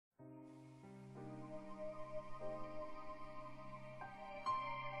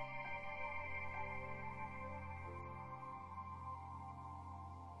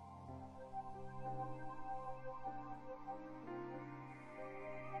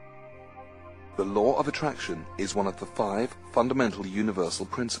The law of attraction is one of the 5 fundamental universal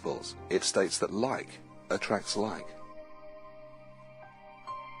principles. It states that like attracts like.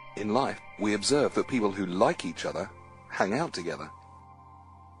 In life, we observe that people who like each other hang out together.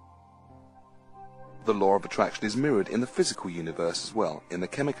 The law of attraction is mirrored in the physical universe as well, in the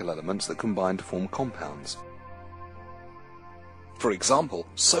chemical elements that combine to form compounds. For example,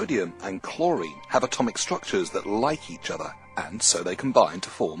 sodium and chlorine have atomic structures that like each other, and so they combine to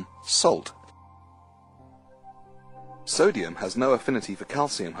form salt. Sodium has no affinity for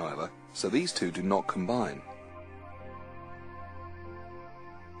calcium, however, so these two do not combine.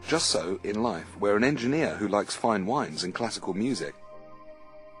 Just so in life, where an engineer who likes fine wines and classical music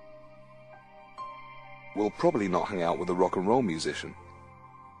will probably not hang out with a rock and roll musician.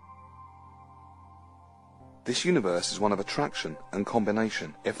 This universe is one of attraction and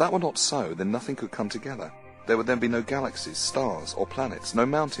combination. If that were not so, then nothing could come together. There would then be no galaxies, stars, or planets, no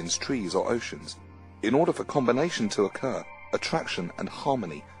mountains, trees, or oceans. In order for combination to occur, attraction and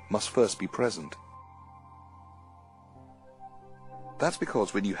harmony must first be present. That's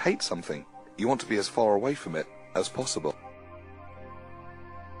because when you hate something, you want to be as far away from it as possible.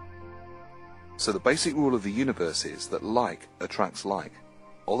 So the basic rule of the universe is that like attracts like.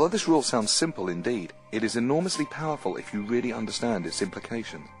 Although this rule sounds simple indeed, it is enormously powerful if you really understand its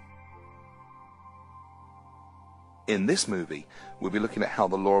implications. In this movie, we'll be looking at how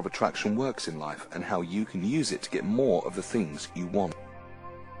the law of attraction works in life and how you can use it to get more of the things you want.